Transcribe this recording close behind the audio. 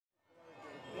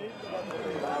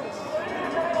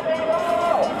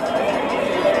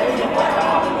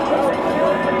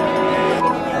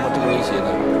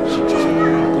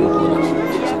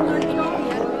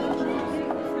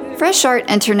Fresh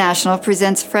Art International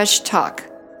presents Fresh Talk,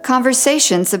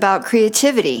 conversations about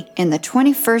creativity in the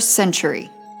 21st century.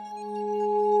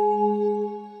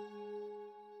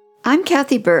 I'm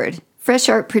Kathy Bird, Fresh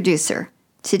Art producer.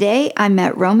 Today I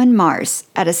met Roman Mars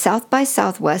at a South by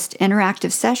Southwest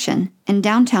interactive session in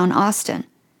downtown Austin.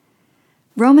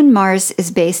 Roman Mars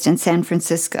is based in San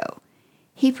Francisco.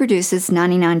 He produces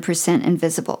 99%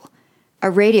 Invisible, a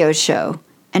radio show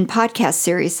and podcast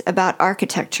series about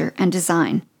architecture and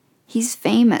design. He's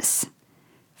famous.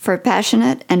 For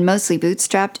passionate and mostly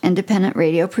bootstrapped independent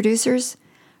radio producers,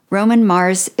 Roman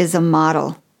Mars is a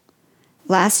model.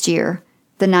 Last year,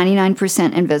 the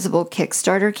 99% Invisible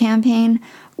Kickstarter campaign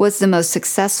was the most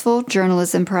successful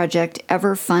journalism project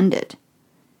ever funded.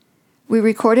 We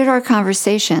recorded our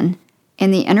conversation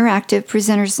in the Interactive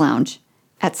Presenters Lounge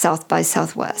at South by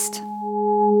Southwest.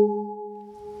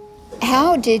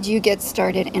 How did you get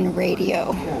started in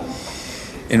radio?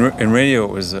 In radio,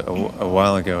 it was a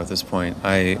while ago at this point.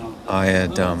 I'd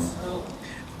done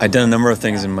a number of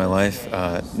things in my life,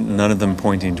 none of them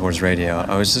pointing towards radio.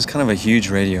 I was just kind of a huge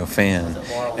radio fan,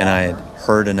 and I had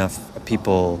heard enough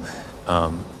people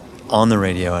on the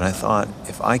radio, and I thought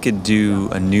if I could do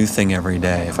a new thing every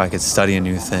day, if I could study a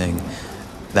new thing,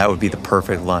 that would be the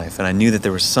perfect life. And I knew that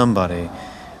there was somebody.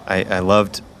 I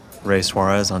loved Ray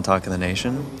Suarez on Talk of the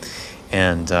Nation.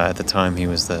 And at the time, he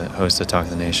was the host of Talk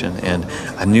of the Nation. And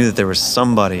I knew that there was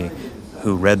somebody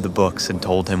who read the books and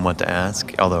told him what to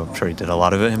ask, although I'm sure he did a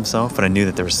lot of it himself. But I knew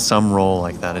that there was some role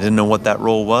like that. I didn't know what that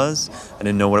role was. I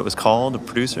didn't know what it was called, a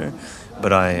producer.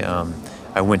 But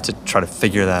I went to try to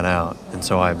figure that out. And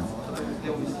so I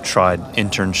tried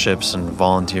internships and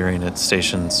volunteering at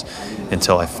stations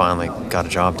until I finally got a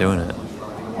job doing it.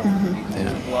 Mm-hmm.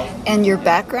 Yeah. And your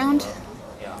background?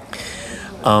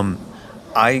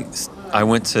 I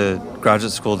went to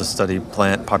graduate school to study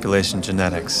plant population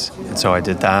genetics, and so I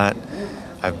did that.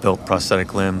 I've built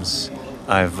prosthetic limbs.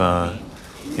 I've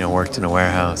worked in a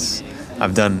warehouse.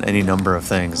 I've done any number of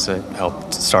things that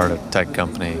helped start a tech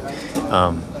company,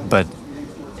 but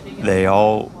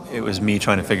it was me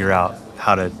trying to figure out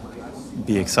how to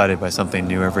be excited by something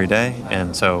new every day,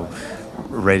 and so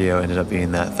radio ended up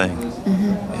being that thing.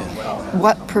 Mm-hmm. Yeah.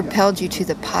 What propelled you to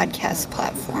the podcast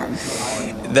platform?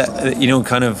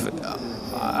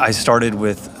 I started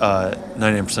with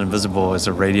 99% Invisible as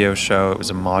a radio show. It was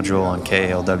a module on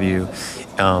KALW.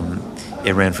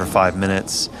 It ran for 5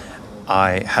 minutes.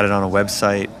 I had it on a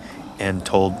website and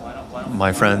told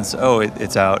my friends,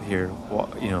 it's out here,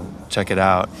 check it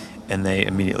out. And they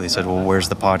immediately said, well, where's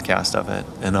the podcast of it?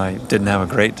 And I didn't have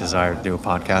a great desire to do a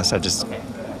podcast. I just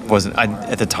wasn't.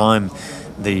 At the time,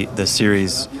 the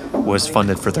series was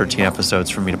funded for 13 episodes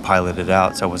for me to pilot it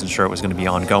out, so I wasn't sure it was going to be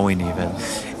ongoing even.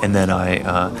 And then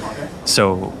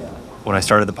so when I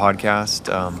started the podcast,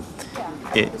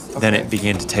 it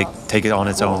began to take it on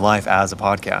its own life as a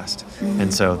podcast. Mm-hmm.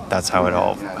 And so that's how it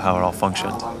all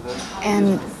functioned.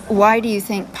 And why do you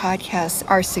think podcasts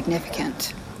are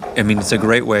significant? I mean, it's a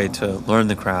great way to learn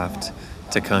the craft,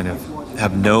 to kind of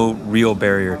have no real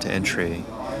barrier to entry.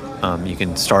 You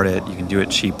can start it, you can do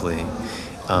it cheaply.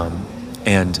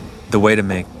 And the way to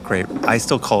make great, I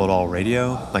still call it all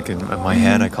radio, like in my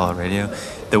head I call it radio.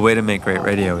 The way to make great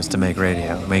radio is to make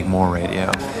radio, make more radio,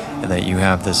 and that you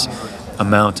have this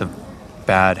amount of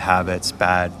bad habits,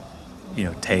 bad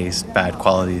taste, bad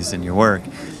qualities in your work,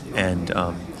 and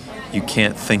you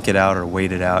can't think it out or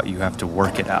wait it out, you have to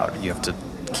work it out, you have to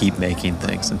keep making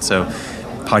things. And so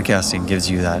podcasting gives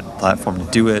you that platform to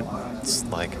do it. It's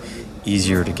like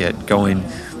easier to get going.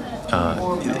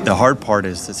 The hard part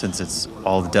is that since it's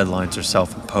all the deadlines are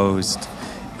self-imposed,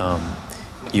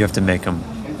 you have to make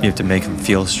them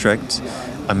feel strict.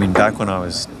 I mean, back when I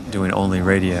was doing only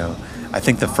radio, I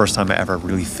think the first time I ever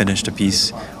really finished a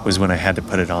piece was when I had to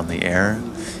put it on the air,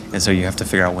 and so you have to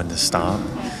figure out when to stop.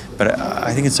 But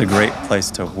I think it's a great place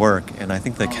to work, and I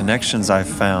think the connections I've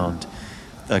found,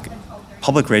 like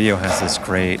public radio has this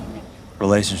great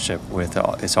relationship with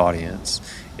its audience.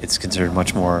 It's considered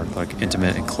much more like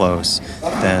intimate and close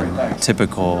than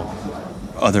typical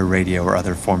other radio or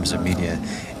other forms of media.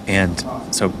 And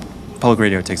so public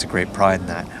radio takes a great pride in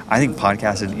that. I think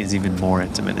podcasting is even more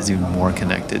intimate, is even more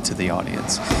connected to the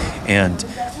audience. And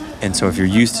so if you're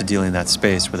used to dealing in that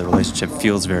space where the relationship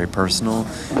feels very personal,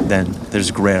 then there's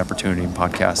a great opportunity in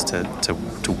podcasts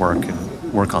to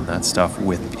work on that stuff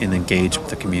and engage with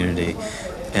the community.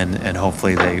 And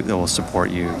hopefully they will support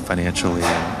you financially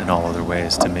and in all other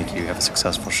ways to make you have a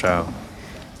successful show.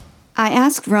 I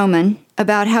asked Roman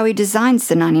about how he designs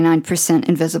the 99%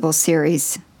 Invisible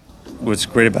series. What's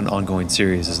great about an ongoing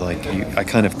series is I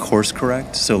kind of course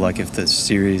correct. So if the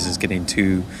series is getting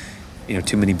too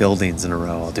too many buildings in a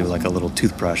row. I'll do like a little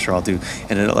toothbrush,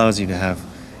 and it allows you to have,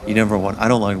 I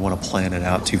don't want to plan it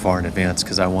out too far in advance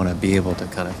because I want to be able to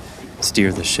kind of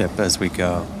steer the ship as we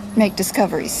go. Make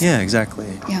discoveries. Yeah, exactly.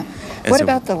 Yeah. What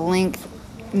about the length,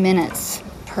 minutes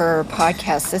per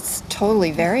podcast? It's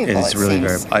totally variable. It's really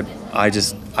variable. I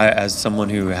as someone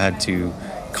who had to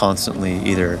constantly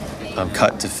either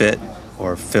cut to fit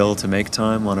or fill to make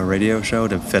time on a radio show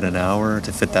to fit an hour,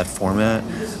 to fit that format,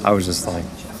 I was just like,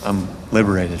 I'm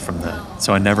liberated from that.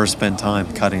 So I never spend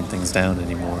time cutting things down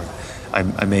anymore.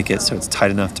 I make it so it's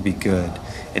tight enough to be good.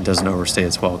 It doesn't overstay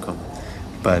its welcome.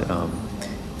 But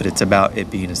it's about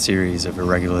it being a series of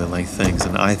irregular length things,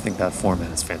 and I think that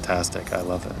format is fantastic. I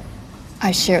love it.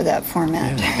 I share that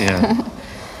format. Yeah.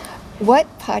 What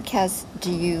podcasts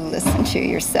do you listen to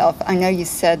yourself? I know you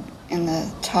said in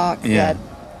the talk that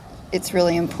it's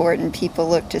really important people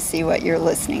look to see what you're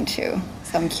listening to.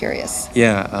 So I'm curious.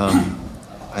 Yeah,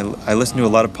 I listen to a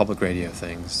lot of public radio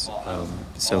things.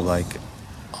 So like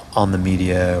On the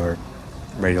Media or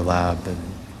Radio Lab and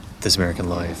This American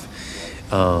Life.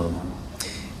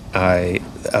 I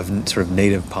have sort of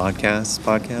native podcasts.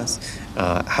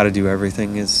 How to Do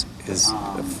Everything is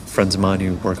friends of mine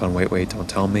who work on Wait, Don't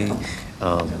Tell Me.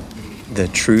 The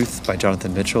Truth by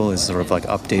Jonathan Mitchell is sort of like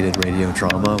updated radio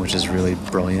drama, which is really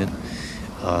brilliant.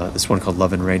 This one called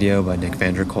Love and Radio by Nick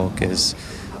Vanderkolk is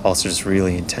also just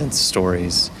really intense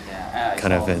stories,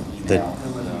 kind of in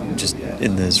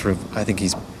this sort of, I think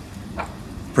he's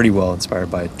pretty well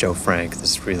inspired by Joe Frank.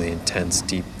 This really intense,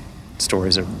 deep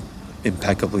stories are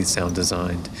impeccably sound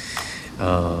designed.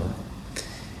 I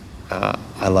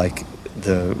like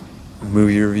the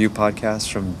movie review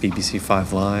podcast from BBC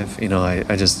 5 Live.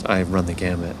 I run the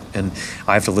gamut, and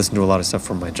I have to listen to a lot of stuff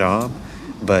from my job,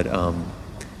 but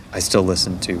I still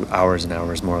listen to hours and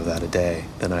hours more of that a day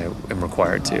than I am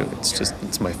required to.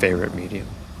 It's my favorite medium.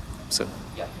 So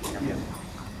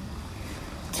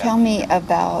tell me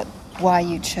about why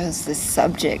you chose the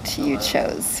subject you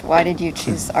chose. Why did you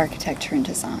choose architecture and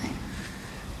design?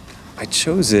 I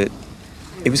chose it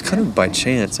was kind of by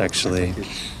chance, actually.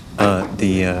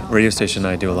 The radio station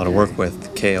I do a lot of work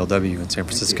with, KLW in San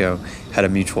Francisco, had a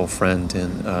mutual friend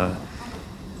in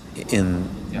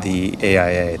the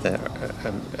AIA, the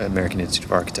American Institute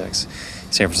of Architects,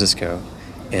 San Francisco,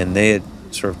 and they had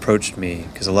sort of approached me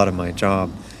because a lot of my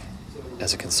job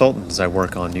as a consultant is I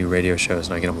work on new radio shows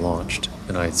and I get them launched,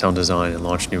 and I sound design and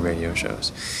launch new radio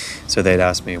shows. So they'd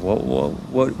asked me,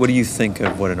 what do you think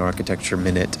of what an Architecture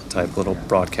Minute type little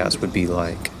broadcast would be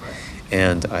like?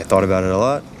 And I thought about it a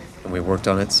lot, and we worked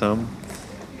on it some.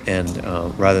 And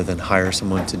rather than hire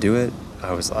someone to do it,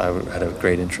 I had a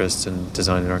great interest in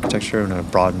design and architecture, and I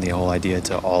broadened the whole idea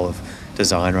to all of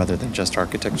design rather than just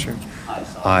architecture.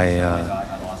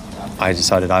 I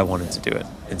decided I wanted to do it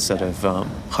instead of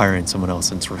hiring someone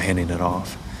else and sort of handing it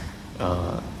off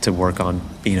to work on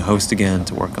being a host again,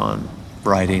 to work on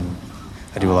writing.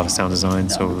 I do a lot of sound design,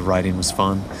 so writing was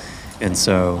fun. And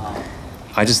so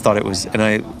I just thought it was, and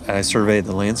I surveyed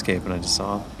the landscape, and I just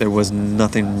saw there was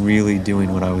nothing really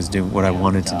doing what I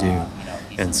wanted to do.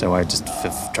 And so I just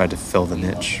tried to fill the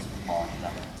niche.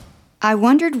 I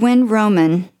wondered when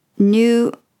Roman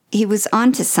knew he was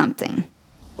onto something.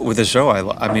 With the show,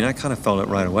 I kind of felt it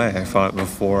right away. I felt it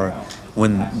before,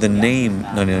 when the name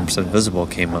 99% Visible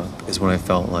came up, is when I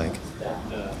felt like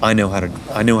I know how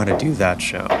to do that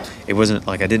show. It wasn't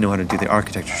like I didn't know how to do the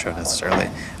architecture show necessarily.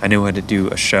 I knew how to do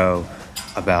a show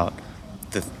about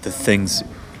the things,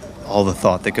 all the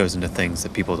thought that goes into things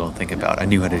that people don't think about. I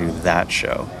knew how to do that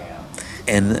show.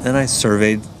 And then I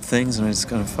surveyed things, and I just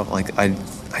kind of felt like I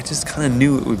just kind of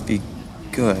knew it would be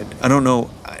good. I don't know,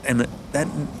 and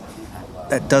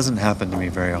that doesn't happen to me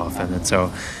very often. And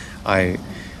so I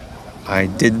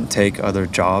didn't take other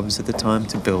jobs at the time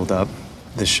to build up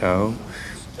the show,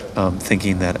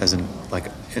 thinking that in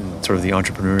sort of the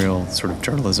entrepreneurial sort of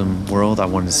journalism world, I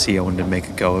wanted to make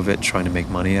a go of it, trying to make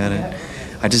money at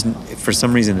it. For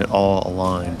some reason, it all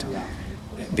aligned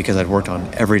because I'd worked on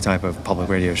every type of public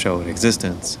radio show in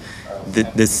existence.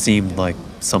 This seemed like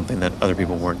something that other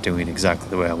people weren't doing exactly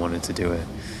the way I wanted to do it.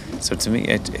 So to me,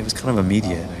 it was kind of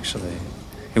immediate, actually.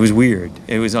 It was weird.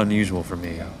 It was unusual for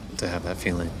me to have that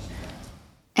feeling.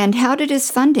 And how did his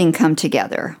funding come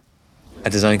together? A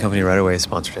design company right away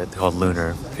sponsored it, called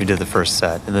Lunar, who did the first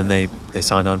set. And then they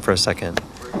signed on for a second.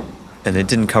 And it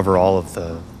didn't cover all of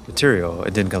the material.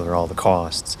 It didn't cover all the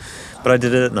costs. But I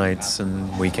did it at nights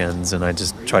and weekends, and I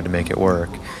just tried to make it work.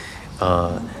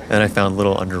 And I found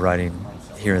little underwriting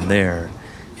here and there.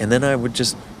 And then I would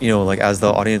just, as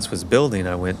the audience was building,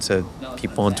 I went to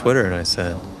people on Twitter and I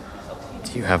said,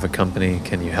 do you have a company?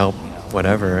 Can you help?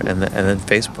 Whatever. And then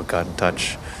Facebook got in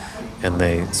touch and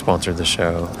they sponsored the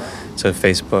show. So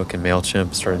Facebook and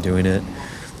MailChimp started doing it.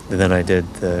 And then I did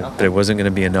but it wasn't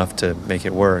going to be enough to make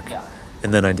it work.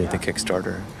 And then I did the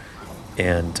Kickstarter.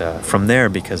 And from there,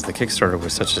 because the Kickstarter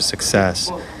was such a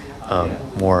success,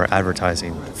 more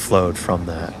advertising flowed from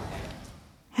that.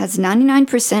 Has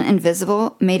 99%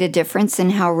 Invisible made a difference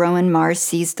in how Roman Mars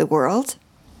sees the world?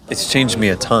 It's changed me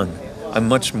a ton. I'm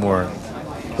much more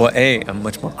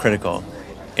critical,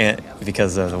 and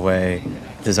because of the way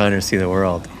designers see the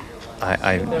world.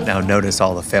 I now notice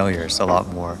all the failures a lot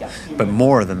more. But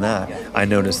more than that, I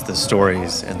notice the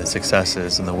stories and the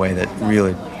successes and the way that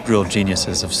real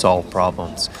geniuses have solved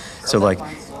problems. So like,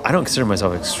 I don't consider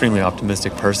myself an extremely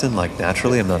optimistic person, like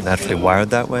naturally. I'm not naturally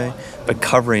wired that way. But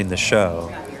covering the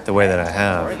show the way that I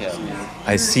have,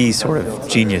 I see sort of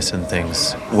genius in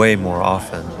things way more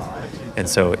often. And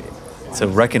so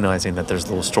recognizing that there's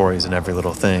little stories in every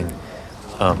little thing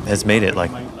has made it like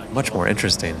much more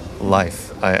interesting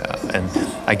life.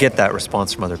 I get that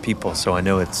response from other people, so I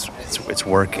know it's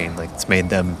working. Like, it's made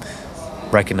them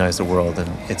recognize the world, and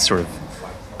it's sort of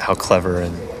how clever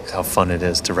and how fun it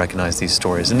is to recognize these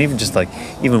stories. And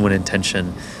even when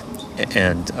intention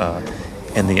and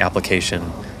the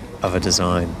application of a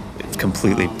design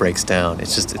completely breaks down,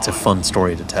 it's a fun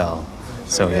story to tell.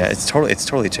 So yeah, it's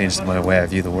totally changed my way I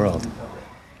view the world.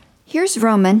 Here's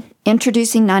Roman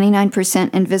introducing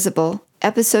 99% Invisible,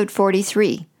 episode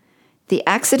 43, the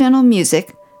accidental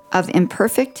music of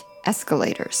imperfect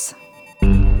escalators.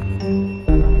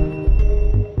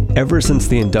 Ever since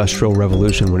the Industrial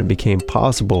Revolution, when it became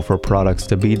possible for products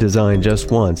to be designed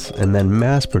just once and then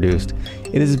mass-produced,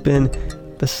 it has been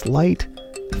the slight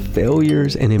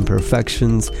failures and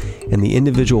imperfections and the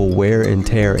individual wear and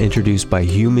tear introduced by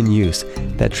human use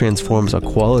that transforms a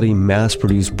quality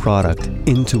mass-produced product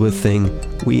into a thing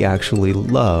we actually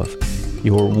love.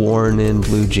 Your worn-in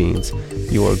blue jeans,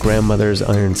 your grandmother's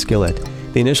iron skillet.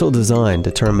 The initial design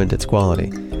determined its quality,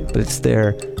 but it's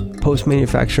their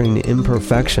post-manufacturing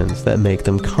imperfections that make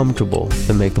them comfortable,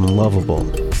 that make them lovable,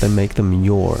 that make them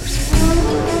yours.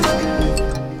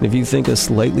 And if you think a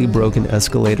slightly broken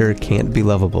escalator can't be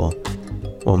lovable,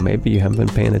 well, maybe you haven't been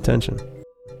paying attention.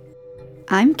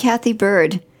 I'm Kathy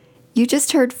Bird. You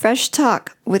just heard Fresh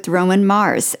Talk with Roman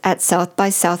Mars at South by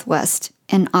Southwest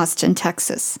in Austin,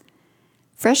 Texas.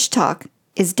 Fresh Talk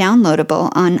is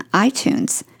downloadable on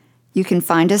iTunes. You can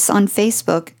find us on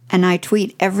Facebook, and I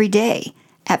tweet every day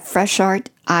at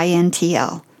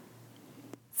FreshArtINTL.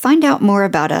 Find out more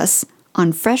about us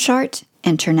on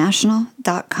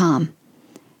FreshArtInternational.com.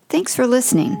 Thanks for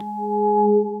listening.